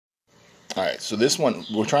Alright, so this one,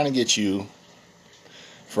 we're trying to get you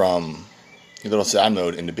from your little sad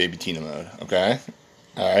mode into baby Tina mode, okay?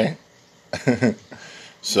 Alright?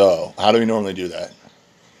 So, how do we normally do that?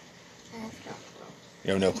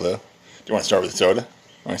 You have no clue? Do you want to start with a soda?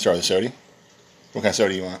 Want to start with a soda? What kind of soda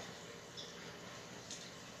do you want?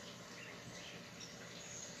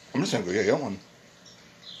 I'm just going to go get one.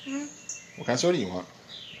 What kind of soda do you want?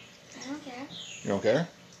 I don't care. You don't care?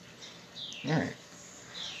 Alright.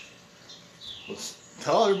 Let's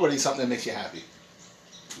tell everybody something that makes you happy.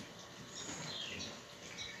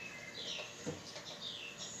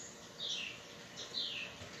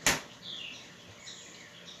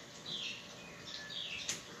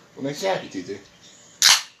 What makes you happy, Titi?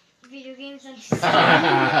 Video games and stuff.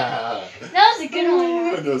 That was a good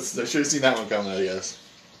one. I should have seen that one coming, I guess.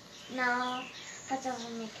 No, that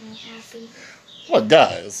doesn't make me happy. Well, it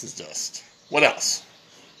does. It's just... What else?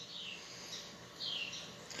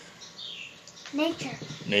 Nature.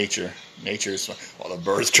 Nature. Nature is fun. Well, the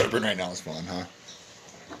birds chirping right now is fun, huh?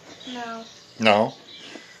 No. No?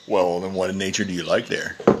 Well, then what in nature do you like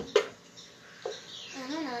there? I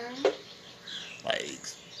don't know. Like,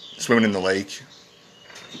 swimming in the lake?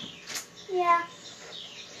 Yeah.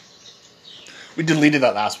 We deleted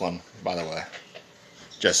that last one, by the way.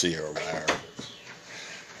 Just so you're aware.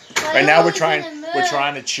 Right now we're trying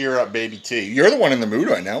to cheer up baby T. You're the one in the mood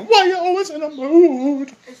right now. Why are you always in a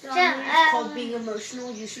mood? It's called being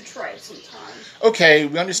emotional. You should try it sometime. Okay,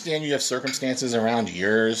 we understand you have circumstances around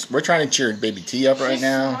yours. We're trying to cheer baby T up right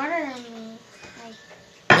now. She's smarter than me.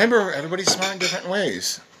 Remember, everybody's smart in different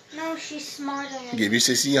ways. No, she's smarter than me. Give your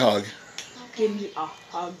sissy a hug. Okay. Give me a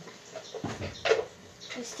hug.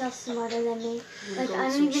 She's still smarter than me. Like, I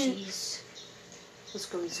don't even... cheese. Let's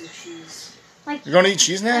go eat some cheese. Like, You're going to eat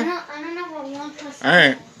cheese now? I don't know what 1 plus.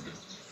 Alright.